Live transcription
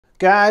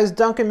Guys,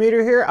 Duncan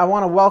here. I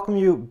want to welcome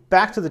you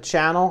back to the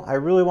channel. I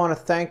really want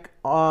to thank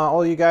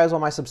all you guys, all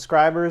my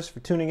subscribers for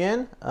tuning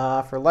in,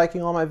 for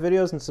liking all my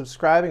videos and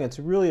subscribing. It's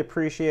really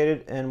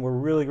appreciated, and we're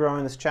really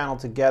growing this channel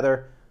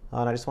together,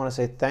 and I just want to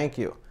say thank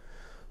you.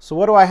 So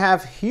what do I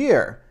have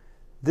here?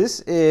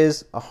 This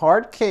is a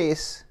hard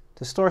case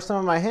to store some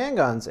of my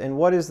handguns. And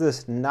what is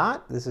this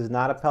not? This is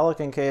not a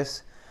Pelican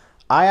case.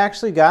 I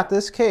actually got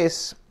this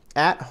case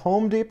at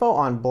Home Depot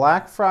on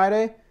Black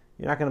Friday.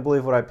 You're not going to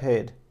believe what I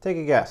paid. Take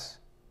a guess.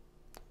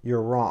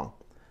 You're wrong.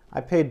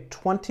 I paid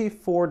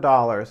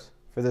 $24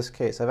 for this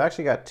case. I've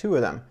actually got two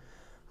of them.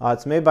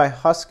 It's made by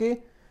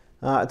Husky.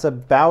 It's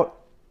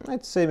about,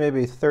 I'd say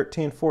maybe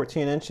 13,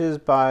 14 inches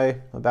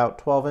by about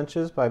 12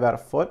 inches by about a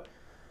foot.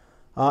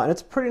 And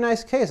it's a pretty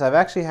nice case. I've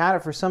actually had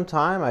it for some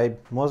time. I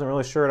wasn't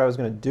really sure what I was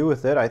going to do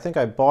with it. I think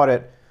I bought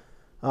it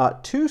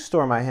to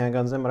store my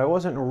handguns in, but I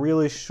wasn't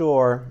really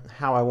sure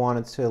how I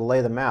wanted to lay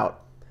them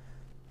out.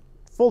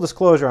 Full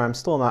disclosure, I'm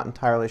still not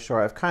entirely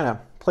sure. I've kind of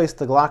placed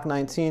the Glock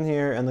 19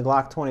 here and the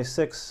Glock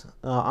 26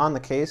 on the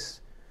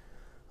case,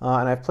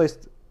 and I've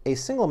placed a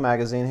single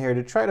magazine here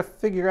to try to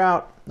figure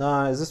out,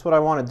 is this what I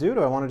want to do?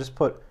 Do I want to just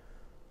put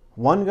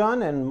one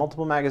gun and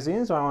multiple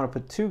magazines? Do I want to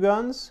put two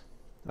guns?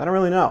 I don't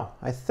really know.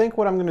 I think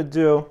what I'm going to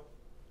do,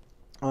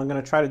 I'm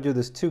going to try to do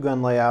this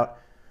two-gun layout,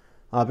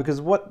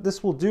 because what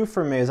this will do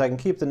for me is I can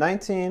keep the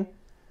 19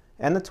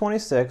 and the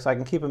 26. I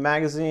can keep a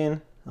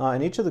magazine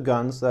in each of the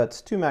guns.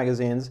 That's two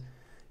magazines.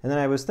 And then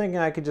I was thinking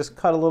I could just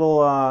cut a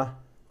little,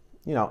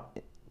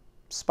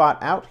 spot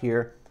out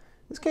here.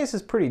 This case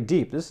is pretty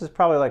deep. This is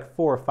probably like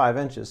 4 or 5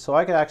 inches. So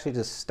I could actually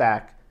just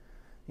stack,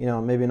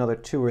 maybe another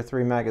 2 or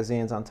 3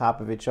 magazines on top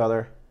of each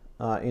other,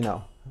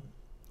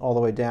 all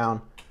the way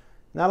down.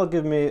 And that'll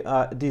give me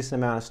a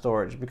decent amount of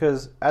storage,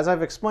 because as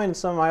I've explained in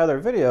some of my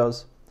other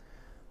videos,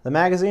 the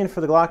magazine for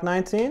the Glock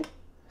 19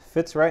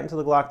 fits right into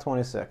the Glock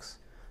 26.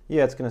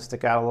 Yeah, it's going to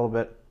stick out a little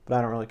bit, but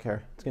I don't really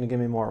care. It's going to give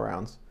me more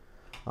rounds.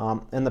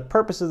 And the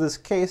purpose of this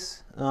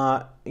case,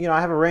 I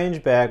have a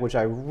range bag, which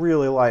I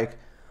really like.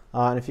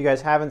 And if you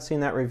guys haven't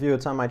seen that review,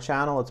 it's on my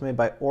channel. It's made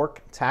by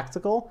Orc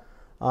Tactical.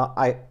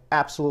 I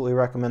absolutely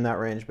recommend that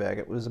range bag.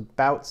 It was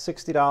about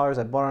 $60.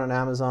 I bought it on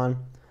Amazon.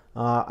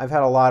 I've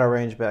had a lot of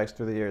range bags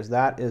through the years.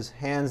 That is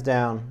hands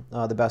down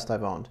the best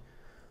I've owned.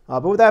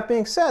 But with that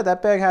being said,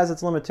 that bag has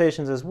its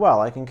limitations as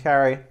well. I can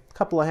carry a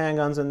couple of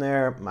handguns in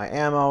there, my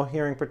ammo,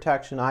 hearing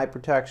protection, eye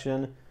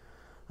protection,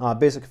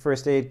 basic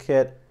first aid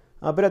kit.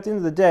 But at the end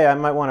of the day, I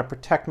might want to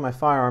protect my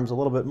firearms a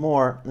little bit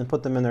more and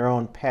put them in their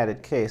own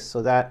padded case.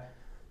 So that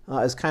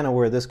is kind of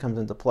where this comes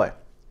into play.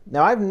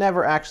 Now, I've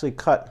never actually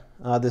cut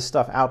this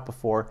stuff out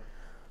before.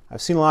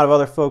 I've seen a lot of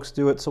other folks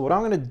do it. So what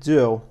I'm going to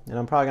do, and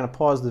I'm probably going to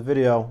pause the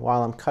video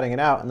while I'm cutting it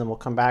out, and then we'll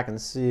come back and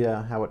see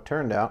how it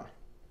turned out.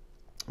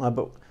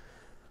 But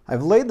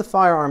I've laid the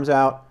firearms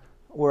out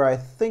where I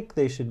think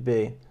they should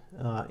be,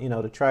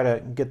 to try to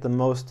get the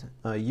most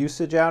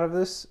usage out of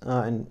this,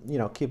 and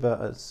keep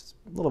a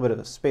little bit of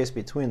a space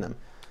between them.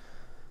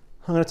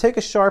 I'm going to take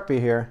a Sharpie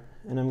here,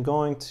 and I'm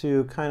going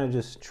to kind of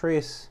just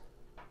trace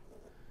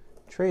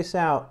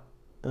out,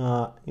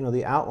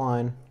 the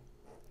outline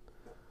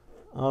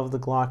of the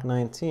Glock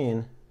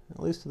 19, at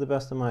least to the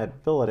best of my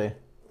ability.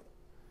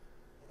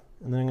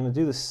 And then I'm going to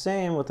do the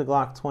same with the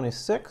Glock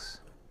 26,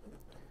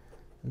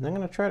 and then I'm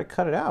going to try to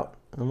cut it out,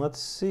 and let's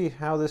see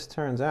how this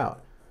turns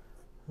out.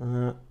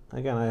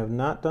 Again, I have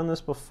not done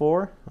this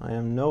before. I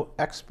am no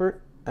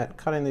expert at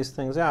cutting these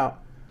things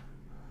out,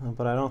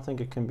 but I don't think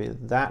it can be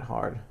that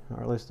hard,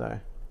 or at least I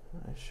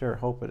sure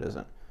hope it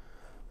isn't.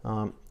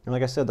 And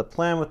like I said, the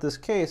plan with this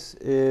case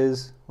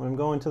is when I'm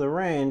going to the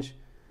range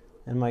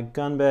and my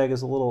gun bag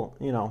is a little,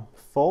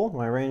 full,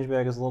 my range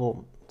bag is a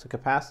little to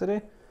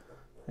capacity,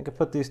 I could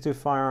put these two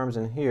firearms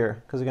in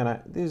here, because again,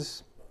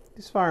 these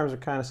firearms are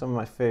kind of some of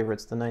my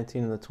favorites, the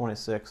 19 and the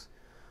 26.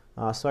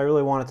 So I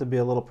really want it to be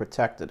a little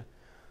protected.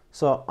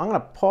 So I'm going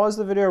to pause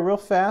the video real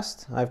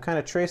fast. I've kind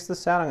of traced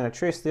this out. I'm going to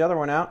trace the other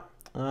one out,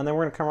 and then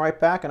we're going to come right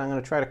back and I'm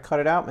going to try to cut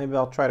it out. Maybe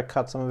I'll try to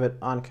cut some of it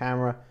on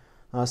camera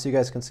so you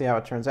guys can see how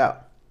it turns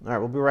out. All right,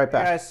 we'll be right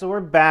back. Guys, so we're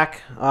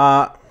back.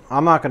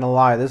 I'm not going to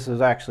lie, this is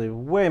actually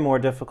way more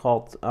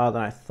difficult than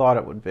I thought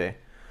it would be.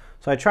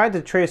 So I tried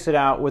to trace it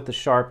out with the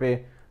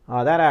Sharpie.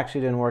 That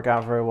actually didn't work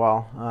out very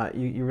well.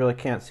 You really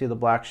can't see the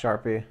black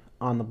Sharpie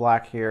on the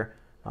black here.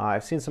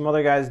 I've seen some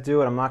other guys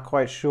do it. I'm not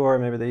quite sure.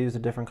 Maybe they used a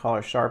different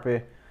color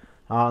Sharpie.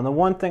 And the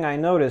one thing I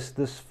noticed,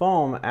 this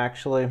foam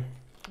actually,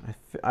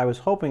 I was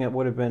hoping it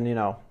would have been,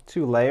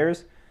 2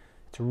 layers.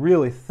 It's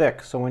really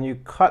thick, so when you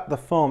cut the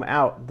foam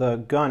out, the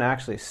gun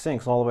actually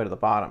sinks all the way to the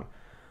bottom.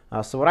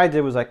 So what I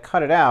did was I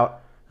cut it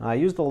out. I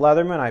used the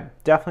Leatherman. I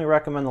definitely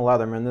recommend the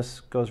Leatherman. This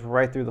goes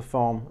right through the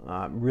foam.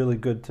 Really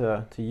good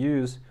to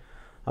use.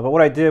 But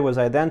what I did was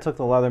I then took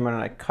the Leatherman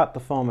and I cut the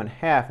foam in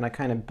half, and I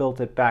kind of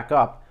built it back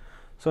up.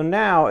 So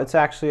now it's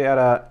actually at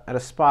a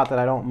spot that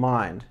I don't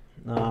mind.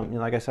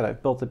 Like I said,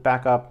 I've built it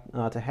back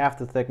up to half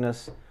the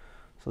thickness.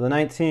 So the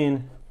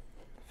 19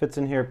 fits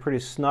in here pretty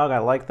snug. I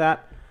like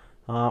that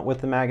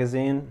with the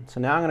magazine. So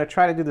now I'm going to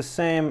try to do the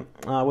same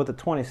with the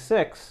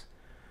 26.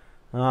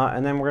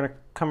 and then we're going to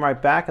come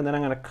right back, and then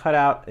I'm going to cut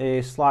out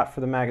a slot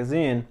for the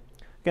magazine.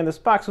 Again, this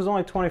box was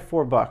only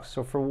 24 bucks,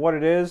 so for what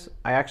it is,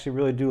 I actually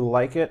really do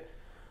like it.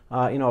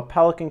 You know, a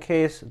Pelican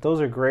case,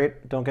 those are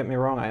great. Don't get me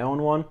wrong, I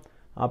own one,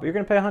 but you're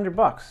going to pay 100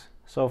 bucks.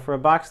 So for a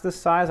box this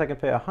size, I can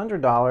pay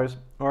 $100,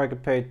 or I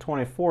could pay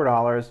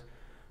 $24.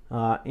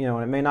 You know,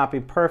 and it may not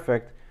be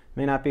perfect,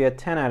 may not be a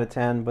 10 out of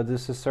 10, but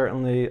this is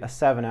certainly a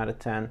 7 out of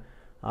 10,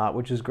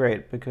 which is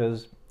great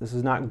because this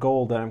is not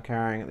gold that I'm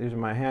carrying. These are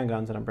my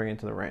handguns that I'm bringing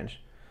to the range.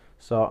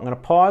 So I'm going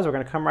to pause. We're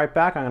going to come right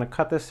back. I'm going to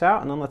cut this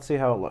out, and then let's see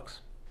how it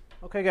looks.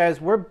 Okay,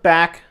 guys, we're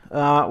back.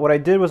 What I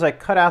did was I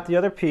cut out the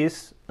other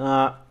piece.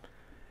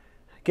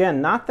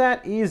 Again, not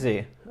that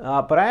easy,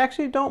 but I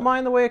actually don't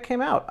mind the way it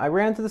came out. I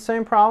ran into the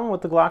same problem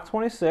with the Glock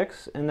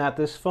 26 in that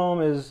this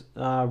foam is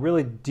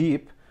really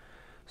deep.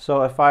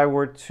 So if I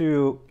were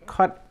to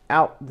cut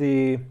out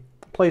the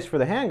place for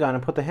the handgun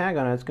and put the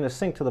handgun in, it's going to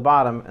sink to the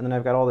bottom, and then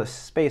I've got all this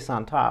space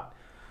on top.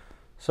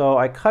 So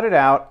I cut it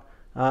out,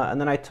 and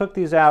then I took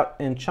these out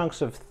in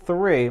chunks of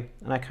 3,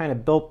 and I kind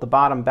of built the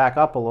bottom back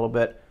up a little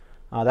bit.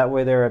 That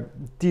way they're a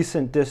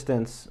decent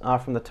distance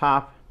from the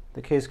top.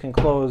 The case can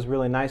close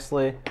really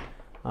nicely.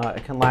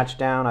 It can latch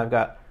down. I've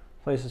got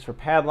places for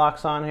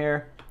padlocks on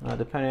here,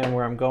 depending on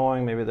where I'm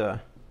going. Maybe the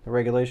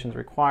regulations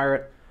require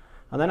it.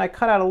 And then I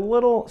cut out a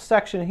little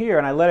section here,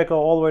 and I let it go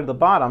all the way to the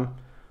bottom.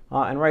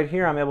 And right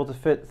here I'm able to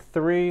fit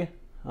 3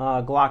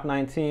 Glock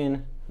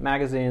 19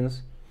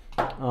 magazines,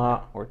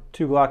 or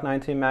 2 Glock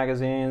 19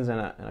 magazines and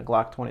a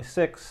Glock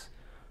 26.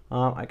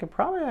 I could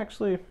probably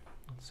actually,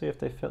 let's see if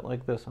they fit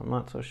like this. I'm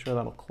not so sure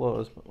that'll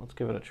close, but let's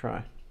give it a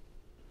try.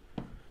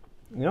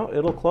 You know,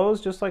 it'll close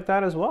just like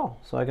that as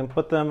well. So I can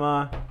put them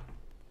like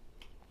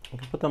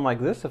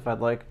this if I'd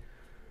like,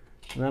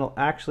 and that'll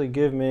actually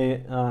give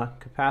me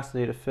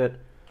capacity to fit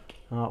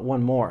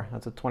one more.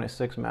 That's a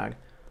 26 mag.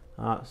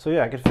 So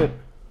yeah, I could fit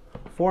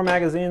 4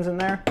 magazines in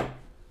there,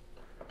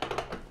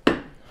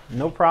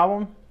 no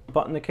problem.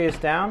 Button the case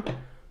down.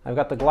 I've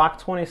got the Glock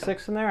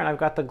 26 in there, and I've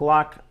got the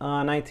Glock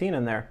 19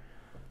 in there.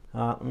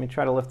 Let me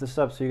try to lift this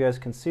up so you guys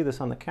can see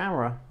this on the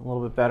camera a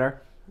little bit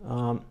better.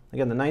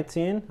 Again, the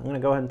 19, I'm going to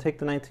go ahead and take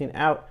the 19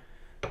 out,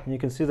 and you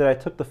can see that I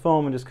took the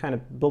foam and just kind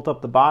of built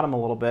up the bottom a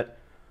little bit.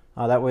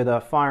 That way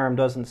the firearm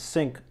doesn't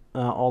sink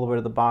all the way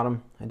to the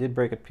bottom. I did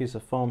break a piece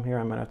of foam here.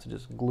 I might have to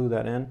just glue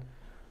that in.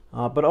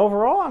 But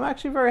overall, I'm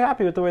actually very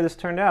happy with the way this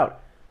turned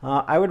out.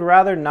 I would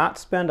rather not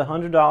spend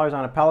 $100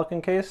 on a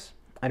Pelican case.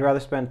 I'd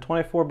rather spend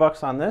 24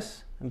 bucks on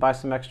this and buy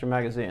some extra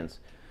magazines.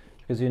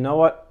 Because you know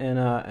what? In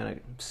a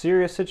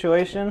serious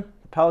situation,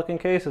 the Pelican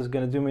case is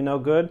going to do me no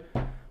good,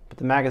 but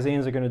the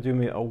magazines are going to do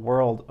me a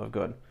world of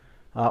good.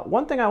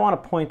 One thing I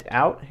want to point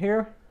out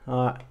here,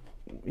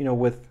 you know,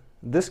 with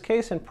this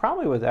case and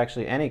probably with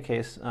actually any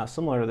case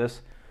similar to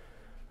this,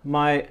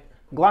 my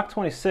Glock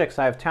 26,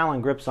 I have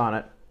Talon grips on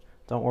it.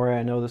 Don't worry,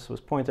 I know this was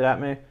pointed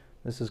at me.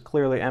 This is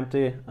clearly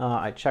empty.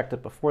 I checked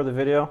it before the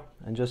video,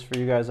 and just for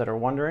you guys that are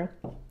wondering,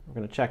 we're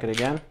going to check it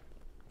again.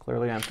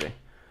 Clearly empty.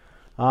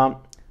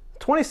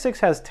 26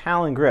 has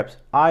Talon grips.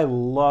 I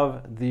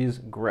love these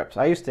grips.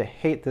 I used to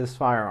hate this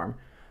firearm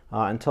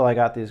until I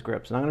got these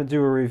grips. And I'm going to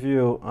do a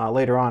review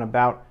later on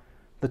about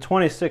the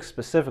 26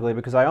 specifically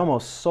because I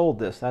almost sold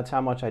this. That's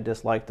how much I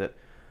disliked it.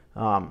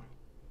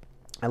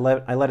 I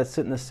let it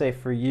sit in the safe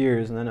for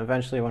years, and then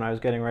eventually when I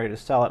was getting ready to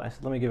sell it, I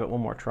said, let me give it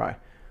one more try.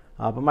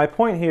 But my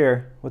point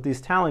here with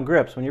these Talon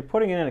grips, when you're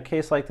putting it in a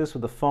case like this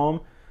with the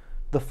foam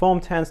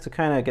tends to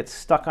kind of get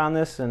stuck on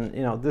this, and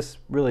you know, this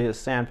really is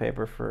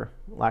sandpaper for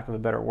lack of a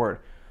better word.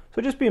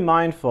 So just be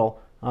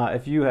mindful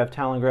if you have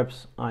Talon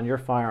grips on your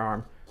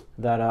firearm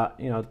that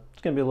you know,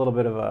 it's going to be a little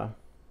bit of a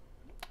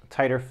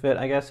tighter fit,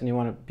 I guess, and you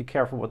want to be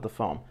careful with the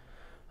foam.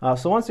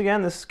 So once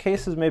again, this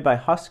case is made by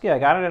Husky. I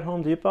got it at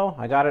Home Depot.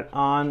 I got it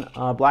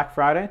on Black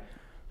Friday.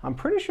 I'm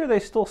pretty sure they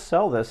still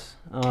sell this,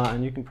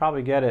 and you can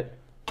probably get it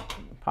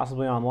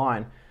possibly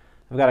online.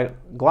 I've got a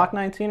Glock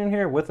 19 in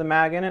here with a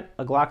mag in it,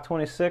 a Glock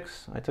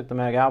 26. I took the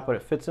mag out, but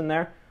it fits in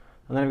there.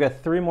 And then I've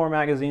got 3 more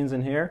magazines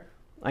in here.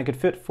 I could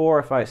fit 4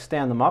 if I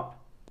stand them up.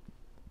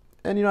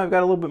 And you know, I've got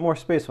a little bit more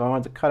space. If I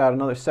wanted to cut out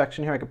another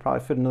section here, I could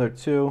probably fit another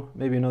 2,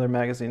 maybe another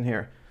magazine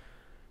here.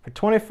 For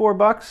 24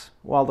 bucks,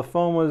 while the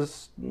foam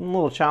was a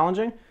little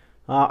challenging,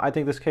 I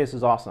think this case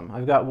is awesome.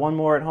 I've got 1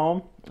 more at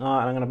home, and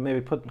I'm going to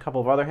maybe put a couple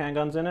of other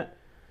handguns in it.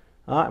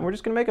 And we're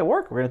just going to make it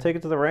work. We're going to take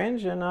it to the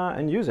range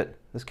and use it.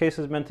 This case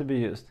is meant to be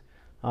used.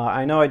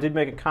 I know I did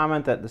make a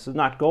comment that this is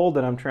not gold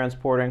that I'm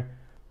transporting.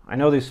 I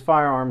know these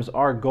firearms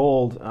are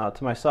gold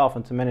to myself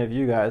and to many of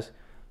you guys,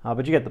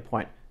 but you get the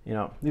point. You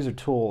know, these are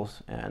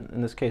tools, and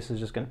in this case, it's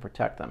just going to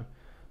protect them.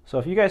 So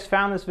if you guys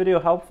found this video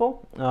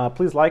helpful,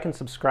 please like and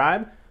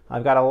subscribe.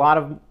 I've got a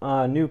lot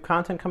of new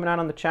content coming out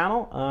on the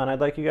channel, and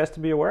I'd like you guys to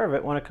be aware of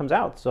it when it comes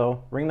out.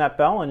 So ring that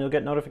bell and you'll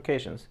get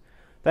notifications.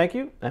 Thank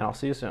you, and I'll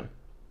see you soon.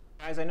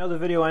 Guys, I know the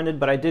video ended,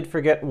 but I did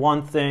forget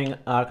one thing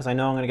because I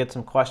know I'm going to get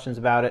some questions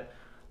about it.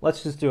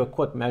 Let's just do a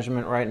quick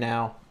measurement right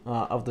now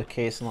of the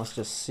case, and let's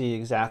just see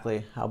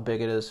exactly how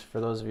big it is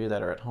for those of you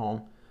that are at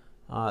home.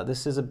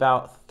 This is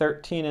about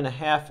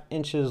 13.5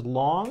 inches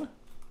long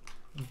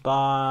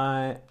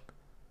by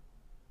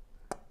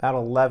about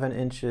 11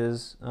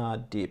 inches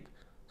deep.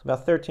 So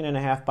about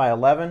 13.5 by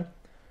 11.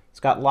 It's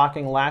got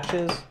locking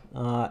latches.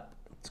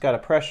 It's got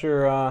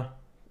a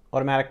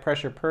automatic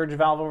pressure purge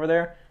valve over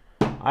there.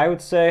 I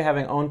would say,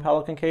 having owned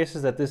Pelican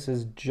cases, that this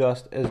is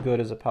just as good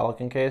as a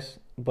Pelican case,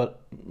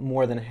 but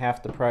more than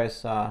half the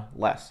price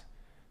less.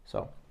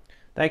 So,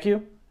 thank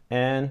you,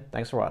 and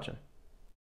thanks for watching.